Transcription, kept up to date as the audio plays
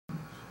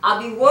I'll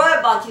be worried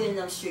about you in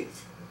them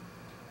streets.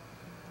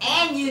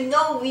 And you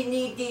know we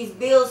need these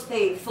bills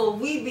paid for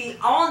we be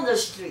on the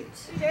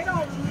streets. They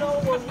don't know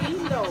what we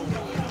know.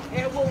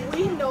 And what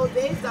we know,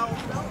 they don't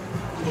know.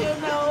 You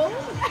know?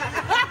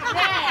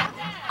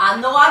 I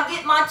know I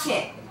get my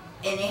check,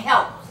 and it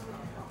helps.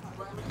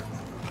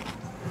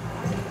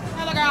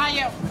 Hello, girl, how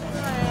you?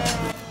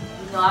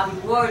 You know, I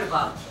be worried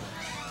about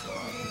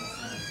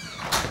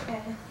you.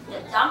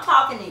 I'm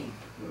talking to you.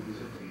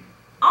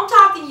 I'm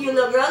talking to you,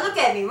 little girl. Look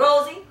at me,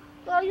 Rosie.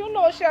 Girl, you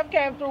know Chef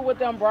came through with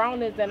them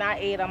brownies and I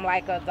ate them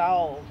like a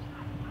dog.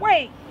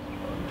 Wait.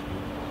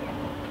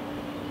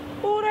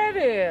 Who that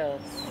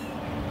is?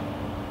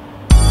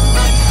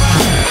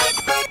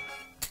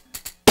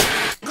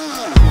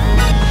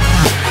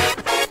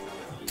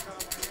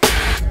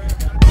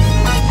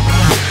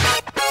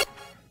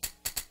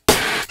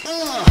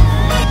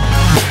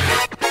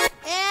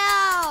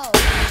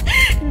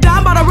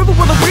 Down by the river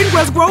where the green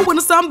grass grow when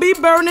the sun be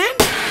burning.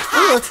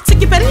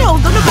 Take your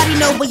pantyhose, don't nobody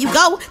know where you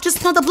go.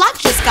 Just know the block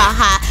just got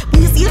high.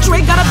 When you see a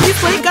drink, gotta be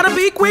slick, gotta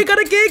be quick,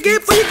 gotta get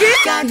before you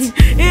get.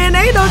 And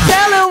ain't no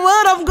telling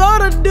what I'm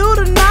gonna do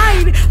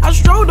tonight. I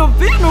strolled up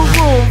in a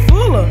room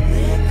full of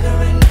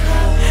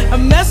I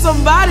met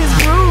somebody's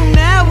room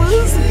that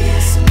was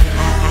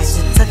I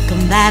should took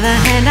him by the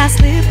hand, I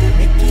slipped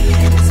it.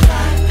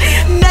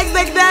 Next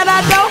thing that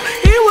I know,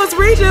 he was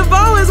reaching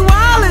for his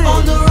wallet.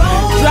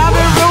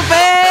 Driving real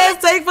fast,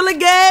 tank full of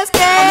gas,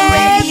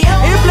 cash.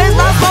 It plays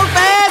my so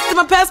fast, till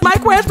my past my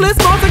crash. Please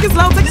slow, take it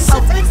slow, take it slow,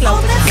 take it slow.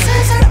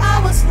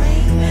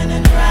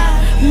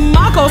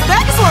 Marco,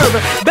 stack is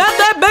swerving. Bet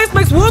that bass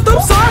makes wood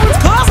through sirens,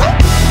 cause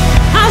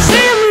I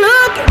see him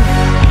looking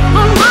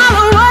a mile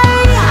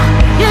away.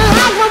 You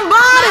like my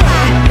body,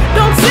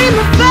 don't see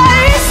my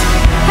face.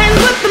 Hang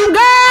with them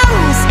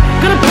girls,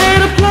 gonna pay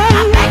to play.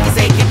 My back is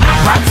aching, my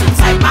butt too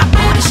tight, my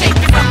booty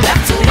shaking from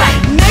left to right.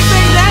 Next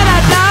thing that I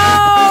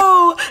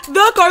know,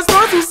 the car's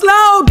going too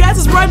slow. Gas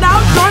is run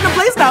out, join the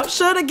place now.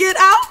 Should I get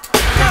out?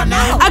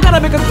 I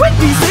gotta make a quick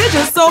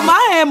decision, so my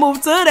hand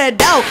moved to that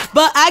door.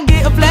 But I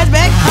get a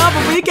flashback of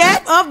a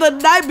recap of the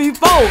night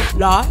before.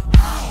 Lord.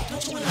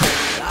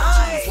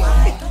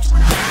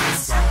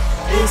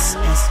 This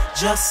is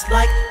just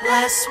like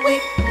last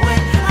week when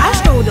I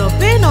strolled up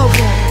in a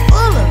room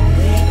full of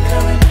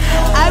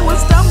I was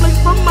stumbling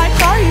from my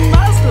car, he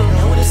must have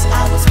noticed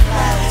I was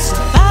plastic.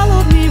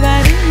 followed me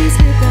right in his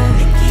hip.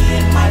 Nicky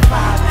in my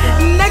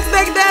body. Next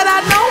thing that I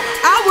know,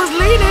 I was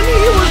leaning,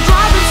 he was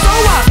driving, so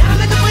I Gotta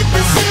make a quick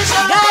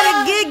decision.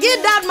 gotta get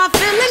out my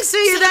feelings,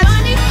 see that.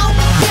 Money on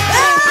the cash.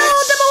 Oh,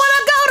 never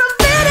wanna go to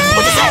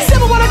fitness.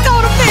 Never wanna go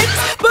to fitness,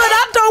 but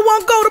I don't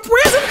wanna go to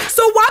prison.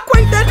 So I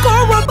crank that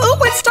car up,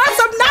 ooh, it starts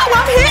up now.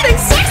 I'm hitting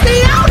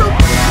 60 out of.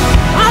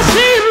 I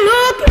see him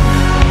looking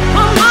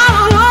a mile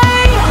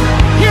away.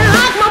 He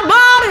like my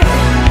body,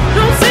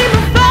 don't see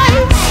my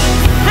face.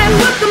 And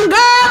with them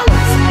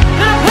girls,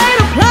 gotta pay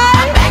to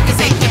play. My back is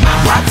aching, my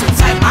butt too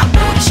tight, my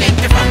booty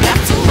shaking from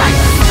left to right.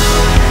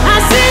 I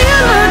see you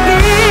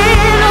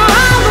looking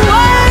around the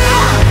way.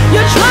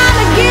 You're trying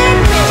to get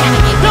me,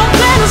 don't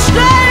let us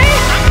stay.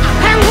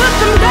 And with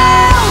them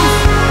girls,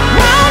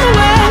 run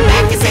away. My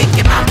back is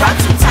aching, my butt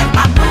too tight,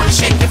 my booty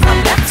shaking from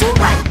left to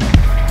right.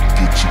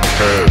 Get your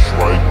cash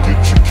right,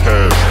 get your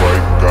cash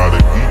right.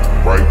 Gotta eat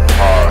right,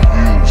 high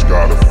heels,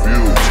 gotta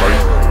feel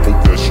tight. Hope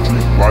that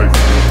street life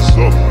lives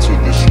up to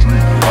the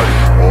street light.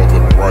 All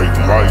the bright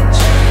lights.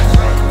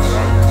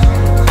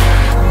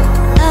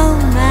 Oh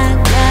my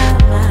God,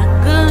 my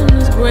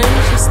goodness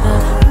gracious, the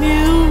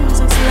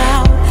music's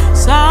loud,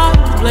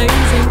 songs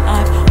blazing,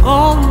 I've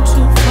gone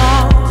too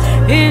far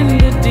in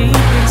the deep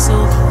inside.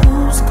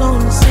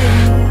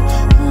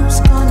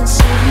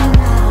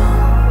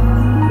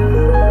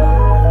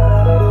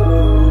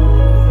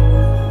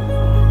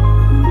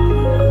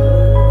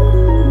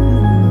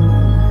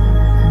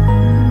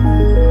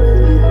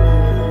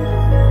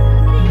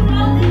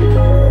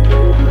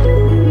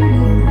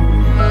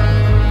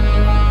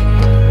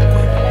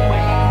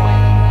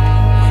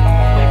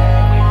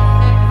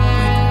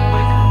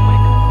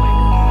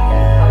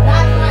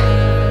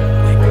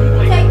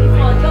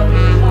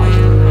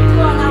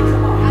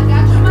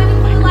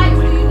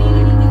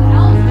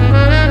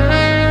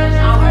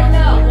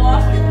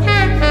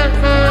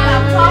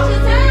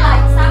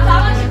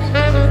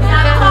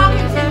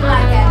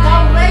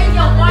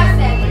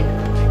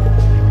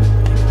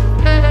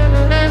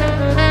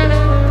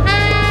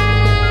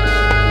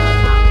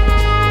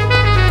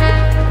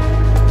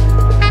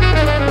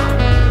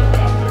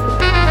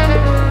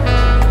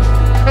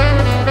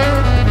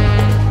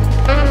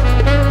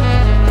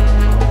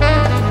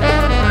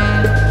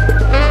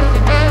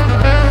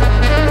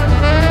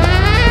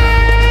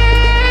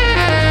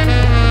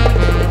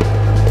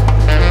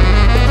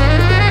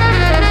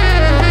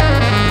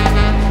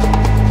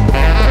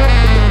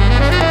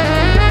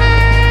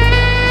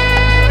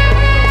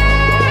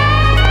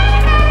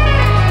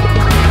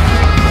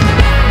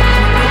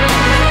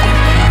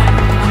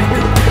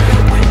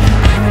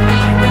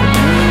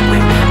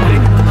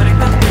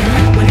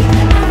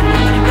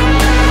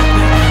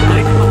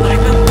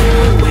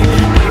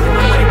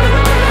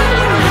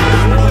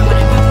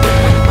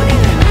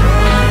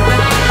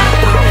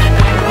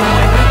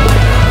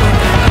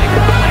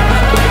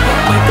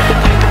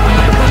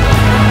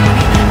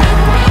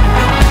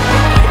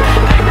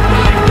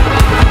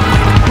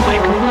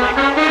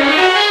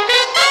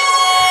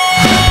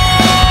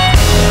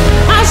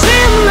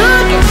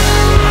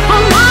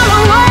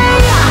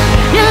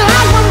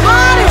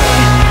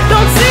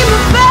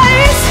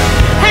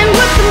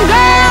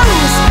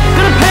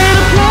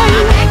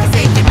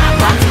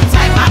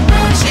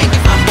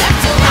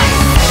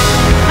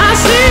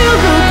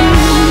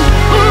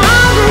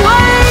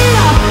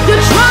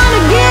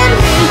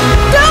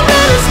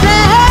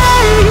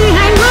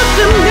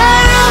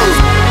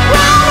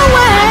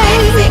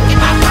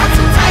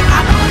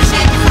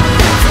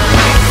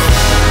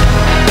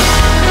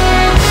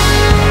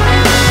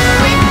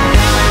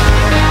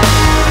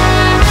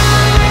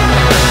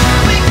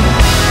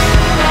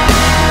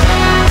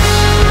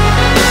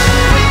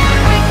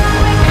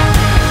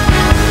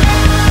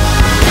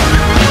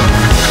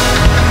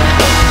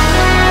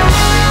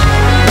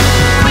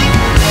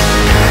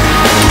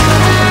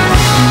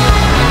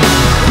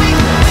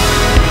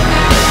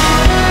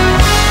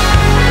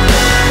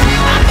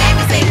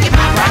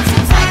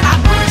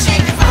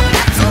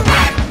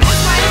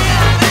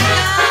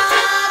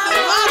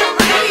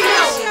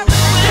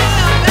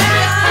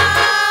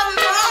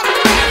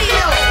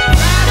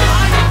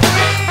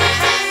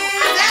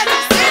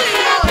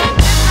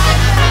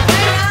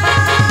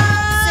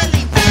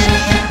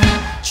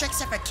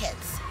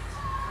 kids.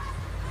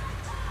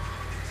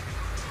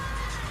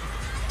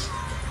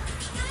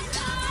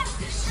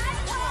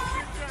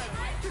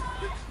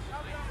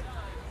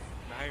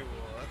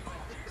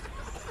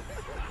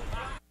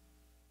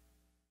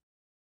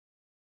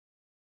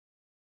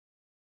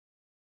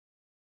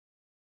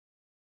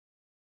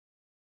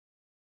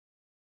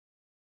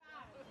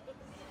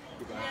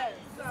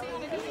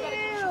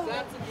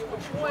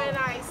 When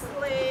I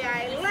slay,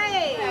 I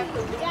lay.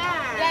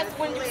 Yes,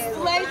 when you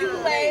slay, you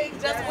lay.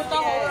 That's what the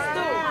hoes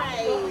do.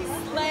 When we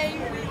slay,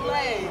 we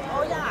lay.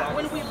 Oh, yeah.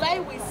 When we lay,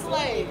 we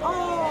slay.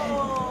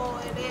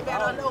 Oh, and they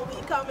better know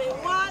we coming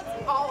what?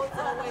 All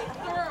the way